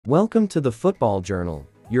Welcome to the Football Journal,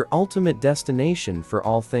 your ultimate destination for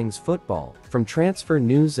all things football. From transfer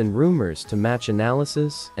news and rumors to match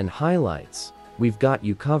analysis and highlights, we've got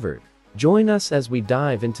you covered. Join us as we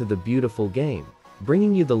dive into the beautiful game,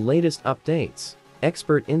 bringing you the latest updates,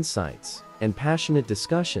 expert insights, and passionate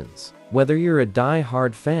discussions. Whether you're a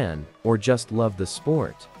die-hard fan or just love the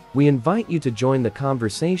sport, we invite you to join the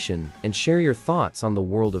conversation and share your thoughts on the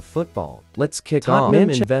world of football. Let's kick off. Tottenham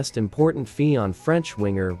invest important fee on French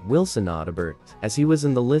winger Wilson Odobert, as he was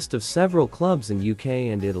in the list of several clubs in UK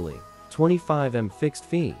and Italy. 25M fixed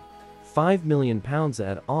fee, £5 million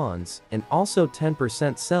add-ons, and also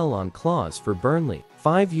 10% sell-on clause for Burnley.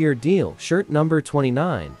 5-year deal, shirt number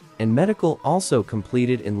 29, and medical also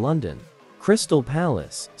completed in London. Crystal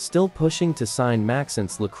Palace, still pushing to sign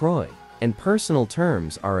Maxence Lacroix, and personal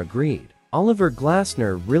terms are agreed. Oliver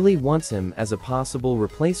Glasner really wants him as a possible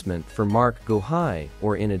replacement for Marc Guéhi,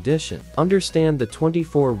 or in addition. Understand the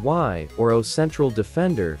 24Y or O central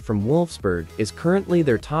defender from Wolfsburg is currently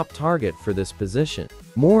their top target for this position.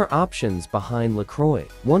 More options behind Lacroix.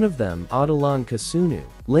 One of them, Adelan Kasunu.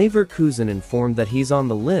 Leverkusen informed that he's on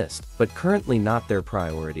the list, but currently not their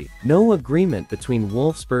priority. No agreement between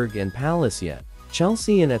Wolfsburg and Palace yet.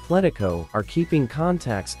 Chelsea and Atletico are keeping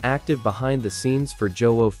contacts active behind the scenes for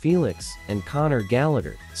Joao Felix and Conor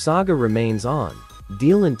Gallagher. Saga remains on.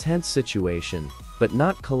 Deal intense situation, but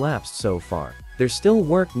not collapsed so far. There's still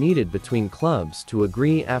work needed between clubs to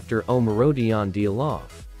agree after Omarodion deal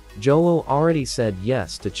off. Joao already said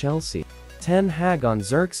yes to Chelsea. Ten Hag on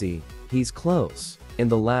Xerxes, he's close. In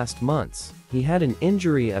the last months, he had an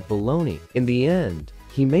injury at Bologna. In the end,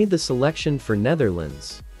 he made the selection for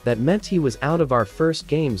Netherlands. That meant he was out of our first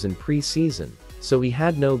games in pre-season, so he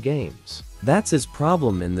had no games. That's his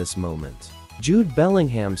problem in this moment. Jude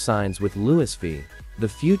Bellingham signs with Louisville. The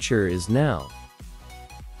future is now.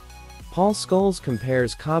 Paul Scholes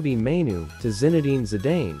compares Kobbie Mainoo to Zinedine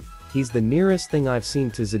Zidane. He's the nearest thing I've seen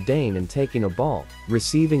to Zidane in taking a ball,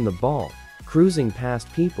 receiving the ball, cruising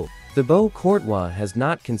past people. Thibaut Courtois has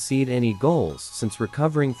not conceded any goals since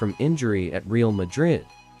recovering from injury at Real Madrid.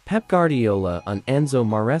 Pep Guardiola on Enzo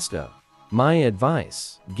Maresca. My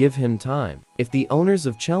advice, give him time. If the owners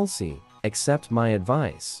of Chelsea accept my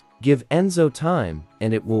advice, give Enzo time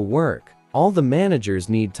and it will work. All the managers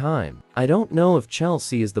need time. I don't know if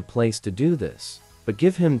Chelsea is the place to do this, but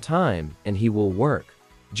give him time and he will work.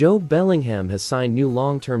 Joe Bellingham has signed new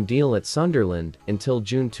long-term deal at Sunderland until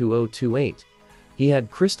June 2028. He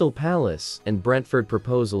had Crystal Palace and Brentford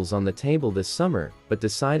proposals on the table this summer, but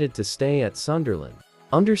decided to stay at Sunderland.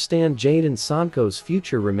 Understand Jadon Sancho's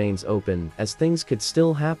future remains open, as things could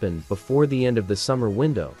still happen before the end of the summer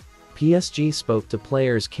window. PSG spoke to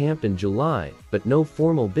players' camp in July, but no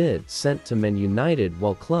formal bid sent to Man United,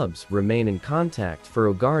 while clubs remain in contact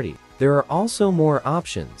for Ugarte. There are also more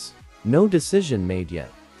options. No decision made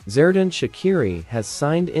yet. Xherdan Shaqiri has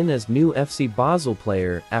signed in as new FC Basel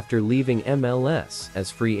player after leaving MLS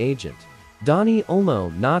as free agent. Dani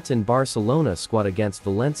Olmo not in Barcelona squad against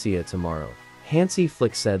Valencia tomorrow. Hansi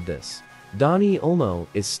Flick said this. Dani Olmo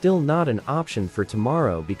is still not an option for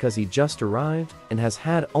tomorrow because he just arrived and has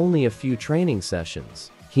had only a few training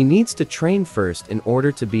sessions. He needs to train first in order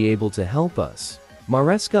to be able to help us.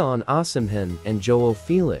 Maresca on Osimhen and Joao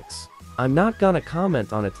Felix. I'm not gonna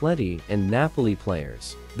comment on Atleti and Napoli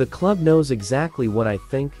players. The club knows exactly what I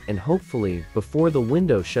think, and hopefully, before the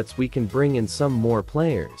window shuts, we can bring in some more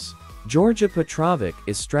players. Georgia Petrovic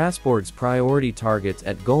is Strasbourg's priority target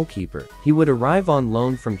at goalkeeper. He would arrive on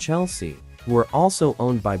loan from Chelsea, who are also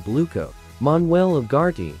owned by Bluecoat. Manuel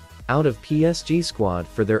Ugarte, out of PSG squad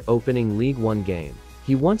for their opening League One game.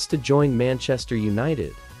 He wants to join Manchester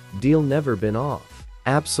United. Deal never been off.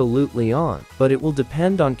 Absolutely on, but it will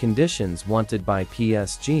depend on conditions wanted by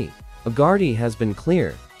PSG. Ugarte has been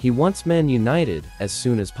clear, he wants Man United as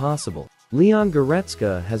soon as possible. Leon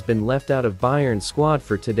Goretzka has been left out of Bayern's squad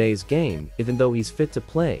for today's game, even though he's fit to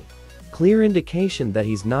play. Clear indication that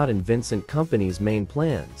he's not in Vincent Kompany's main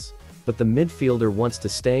plans. But the midfielder wants to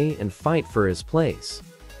stay and fight for his place.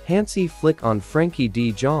 Hansi Flick on Frenkie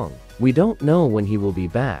de Jong. We don't know when he will be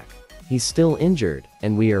back. He's still injured,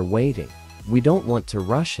 and we are waiting. We don't want to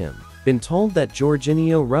rush him. Been told that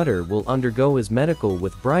Jorginho Rutter will undergo his medical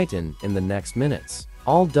with Brighton in the next minutes.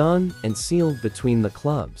 All done and sealed between the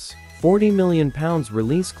clubs. £40 million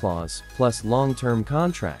release clause, plus long-term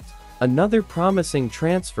contract. Another promising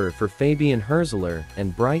transfer for Fabian Hürzeler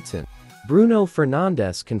and Brighton. Bruno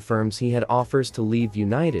Fernandes confirms he had offers to leave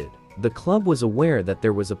United. The club was aware that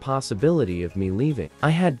there was a possibility of me leaving. I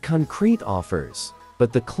had concrete offers,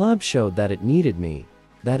 but the club showed that it needed me,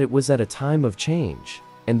 that it was at a time of change,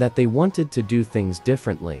 and that they wanted to do things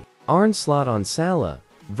differently. Arne Slot on Salah.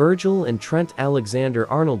 Virgil and Trent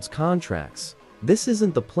Alexander-Arnold's contracts. This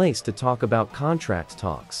isn't the place to talk about contract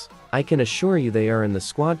talks. I can assure you they are in the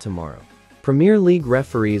squad tomorrow. Premier League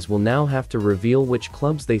referees will now have to reveal which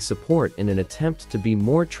clubs they support in an attempt to be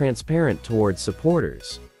more transparent towards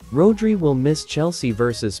supporters. Rodri will miss Chelsea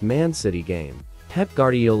vs Man City game. Pep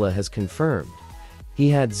Guardiola has confirmed. He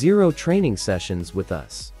had 0 training sessions with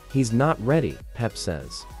us. He's not ready, Pep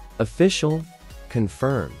says. Official?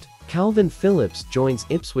 Confirmed. Calvin Phillips joins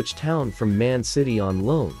Ipswich Town from Man City on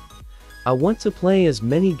loan. I want to play as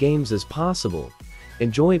many games as possible,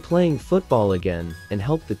 enjoy playing football again, and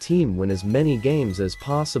help the team win as many games as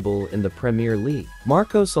possible in the Premier League.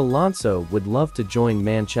 Marcos Alonso would love to join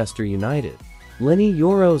Manchester United. Lenny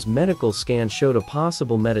Yoro's medical scan showed a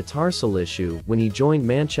possible metatarsal issue when he joined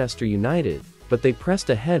Manchester United, but they pressed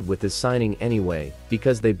ahead with his signing anyway,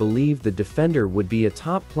 because they believed the defender would be a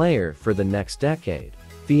top player for the next decade.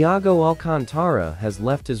 Thiago Alcantara has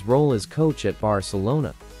left his role as coach at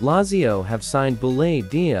Barcelona. Lazio have signed Boulaye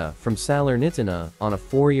Dia from Salernitana on a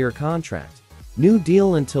 4-year contract. New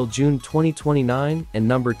deal until June 2029 and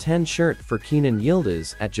number 10 shirt for Kenan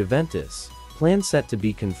Yildiz at Juventus. Plan set to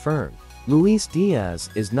be confirmed. Luis Diaz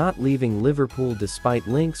is not leaving Liverpool despite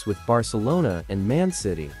links with Barcelona and Man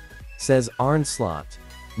City, says Arne Slot.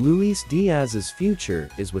 Luis Diaz's future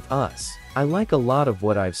is with us. I like a lot of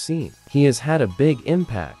what I've seen. He has had a big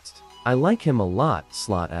impact. I like him a lot,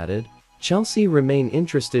 Slot added. Chelsea remain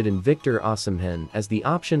interested in Victor Osimhen as the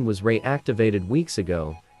option was reactivated weeks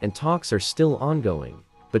ago, and talks are still ongoing,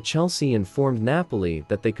 but Chelsea informed Napoli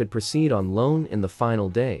that they could proceed on loan in the final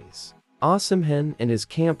days. Osimhen and his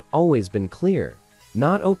camp always been clear,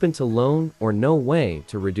 not open to loan or no way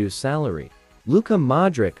to reduce salary. Luka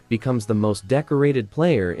Modric becomes the most decorated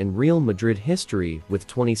player in Real Madrid history with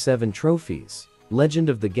 27 trophies. Legend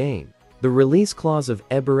of the game. The release clause of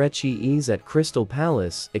Eberechi at Crystal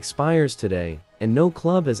Palace expires today, and no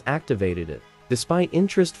club has activated it. Despite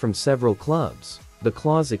interest from several clubs, the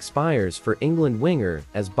clause expires for England winger,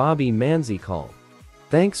 as Bobby Manzi called.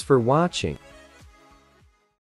 Thanks for watching.